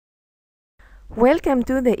Welcome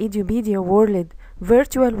to the Edupedia World,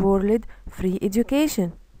 Virtual World Free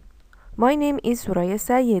Education. My name is Suraya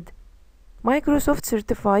Sayed, Microsoft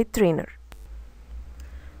Certified Trainer.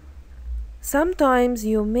 Sometimes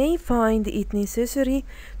you may find it necessary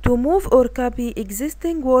to move or copy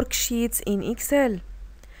existing worksheets in Excel.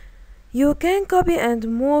 You can copy and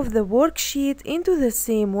move the worksheet into the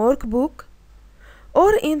same workbook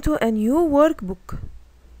or into a new workbook.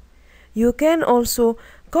 You can also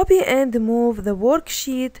copy and move the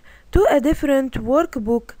worksheet to a different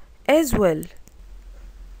workbook as well.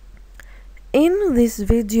 In this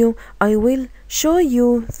video, I will show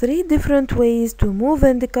you 3 different ways to move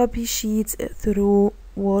and copy sheets through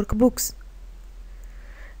workbooks.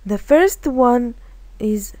 The first one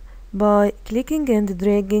is by clicking and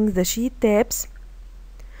dragging the sheet tabs.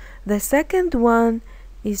 The second one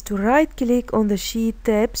is to right-click on the sheet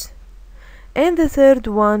tabs. And the third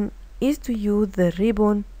one is to use the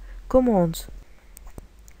ribbon commands.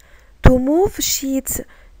 To move sheets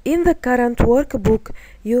in the current workbook,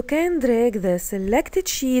 you can drag the selected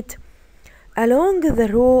sheet along the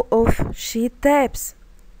row of sheet tabs.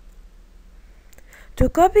 To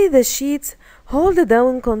copy the sheets, hold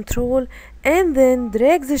down Ctrl and then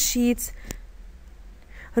drag the sheets.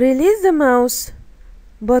 Release the mouse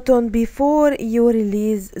button before you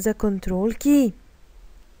release the Ctrl key.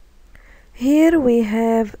 Here we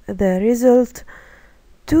have the result: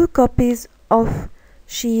 2 copies of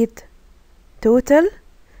sheet total,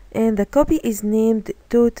 and the copy is named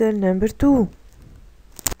total number 2.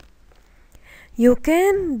 You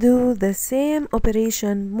can do the same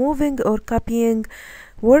operation moving or copying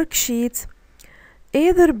worksheets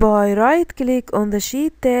either by right-click on the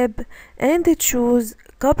sheet tab and choose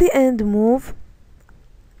Copy and Move.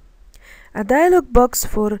 A dialog box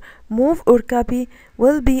for Move or Copy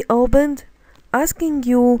will be opened, asking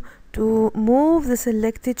you to move the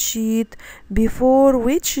selected sheet before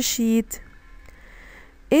which sheet.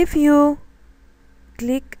 If you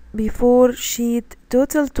click before sheet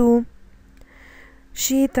total 2,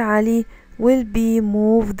 sheet Ali will be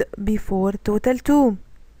moved before total 2.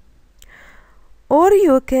 Or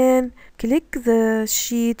you can click the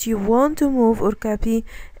sheet you want to move or copy,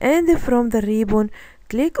 and from the ribbon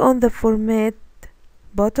click on the Format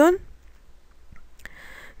button.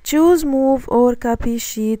 Choose Move or Copy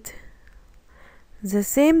Sheet. The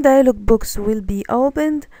same dialog box will be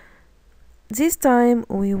opened. This time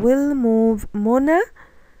we will move Mona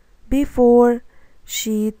before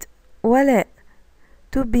sheet Wala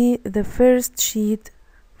to be the first sheet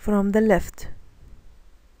from the left.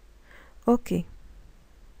 Okay.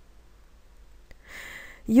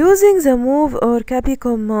 Using the Move or Copy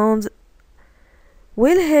commands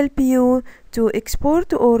will help you to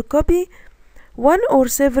export or copy one or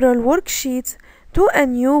several worksheets to a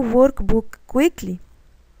new workbook quickly.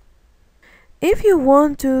 If you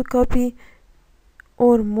want to copy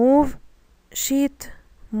or move sheet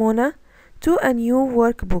Mona to a new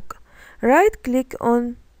workbook, right-click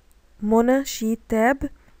on Mona Sheet tab,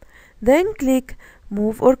 then click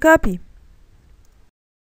Move or Copy.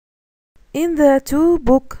 In the To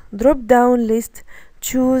Book drop-down list,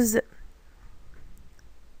 choose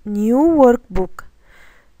New Workbook.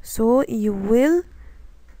 So you will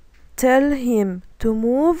tell him to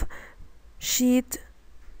move sheet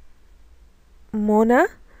Mona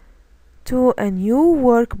to a new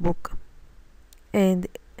workbook and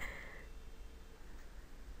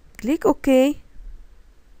click OK.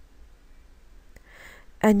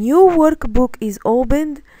 A new workbook is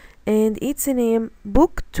opened and its name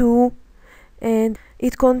Book 2, and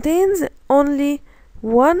it contains only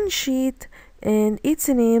one sheet and its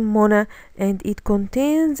name Mona, and it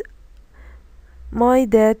contains my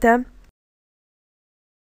data.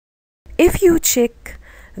 If you check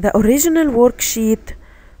the original worksheet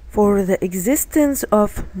for the existence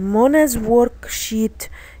of Mona's worksheet,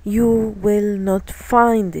 you will not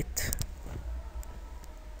find it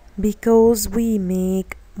because we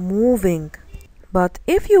make moving. But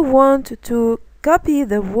if you want to copy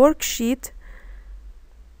the worksheet,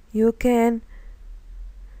 you can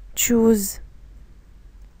choose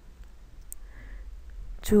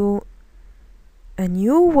to a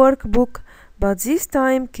new workbook, but this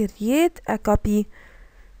time create a copy.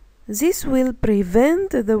 This will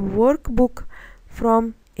prevent the workbook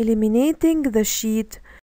from eliminating the sheet,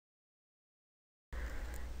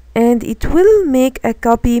 and it will make a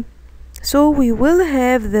copy, so we will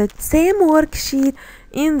have the same worksheet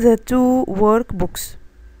in the 2 workbooks.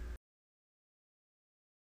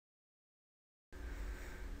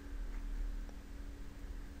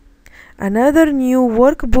 Another new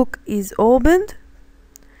workbook is opened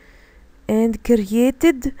and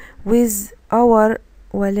created with our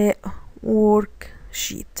Wala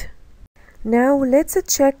worksheet. Now let's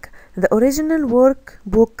check the original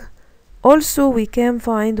workbook. Also, we can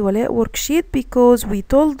find Wala worksheet because we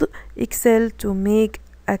told Excel to make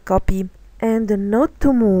a copy and not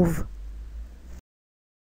to move.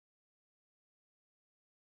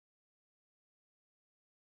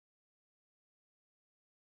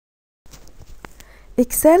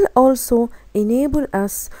 Excel also enable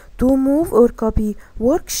us to move or copy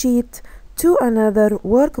worksheet to another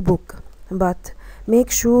workbook, but make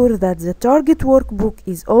sure that the target workbook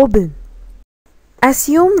is open.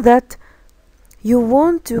 Assume that you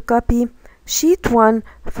want to copy sheet 1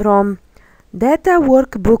 from data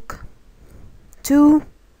workbook to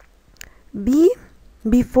be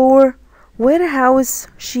before warehouse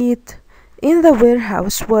sheet in the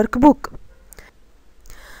warehouse workbook.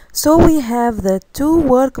 So we have the two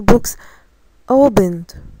workbooks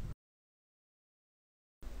opened.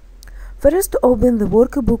 First, open the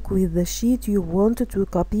workbook with the sheet you want to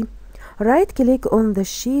copy. Right-click on the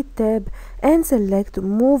Sheet tab and select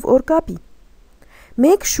Move or Copy.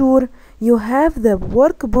 Make sure you have the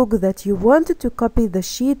workbook that you want to copy the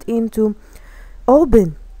sheet into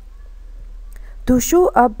open to show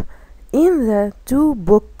up in the To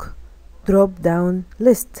Book drop-down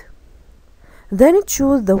list. Then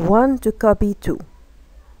choose the one to copy to.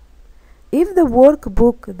 If the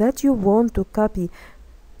workbook that you want to copy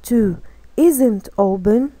to isn't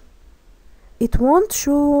open, it won't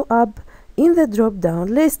show up in the drop-down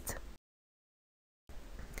list.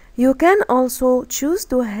 You can also choose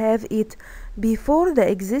to have it before the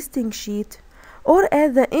existing sheet or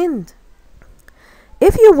at the end.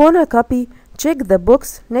 If you want a copy, check the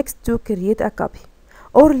box next to create a copy,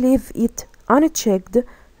 or leave it unchecked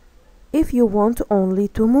if you want only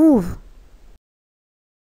to move.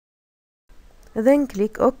 Then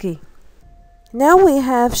click OK. Now we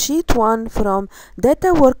have sheet 1 from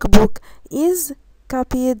data workbook is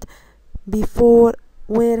copied before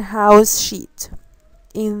warehouse sheet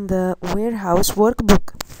in the warehouse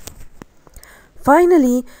workbook.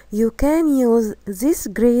 Finally, you can use this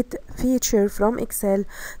great feature from Excel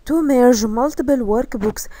to merge multiple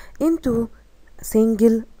workbooks into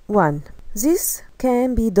single one. This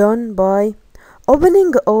can be done by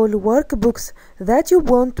opening all workbooks that you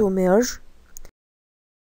want to merge,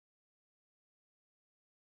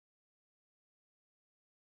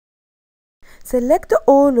 select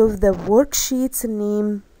all of the worksheets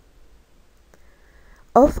name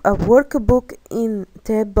of a workbook in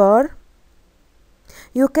tab bar.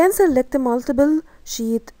 You can select multiple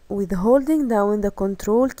sheets with holding down the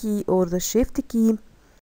Control key or the Shift key.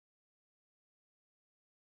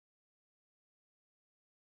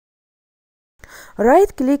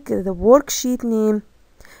 Right-click the worksheet name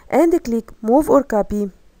and click Move or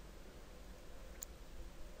Copy.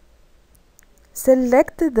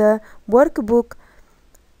 Select the workbook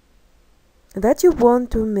that you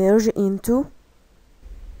want to merge into.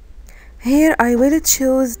 Here I will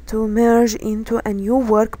choose to merge into a new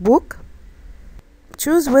workbook.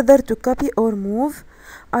 Choose whether to copy or move.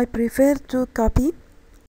 I prefer to copy.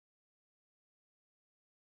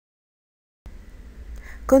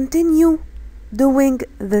 Continue doing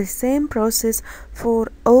the same process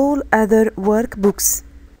for all other workbooks.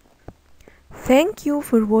 Thank you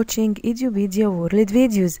for watching Edupedia World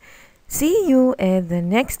Videos. See you at the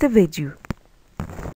next video.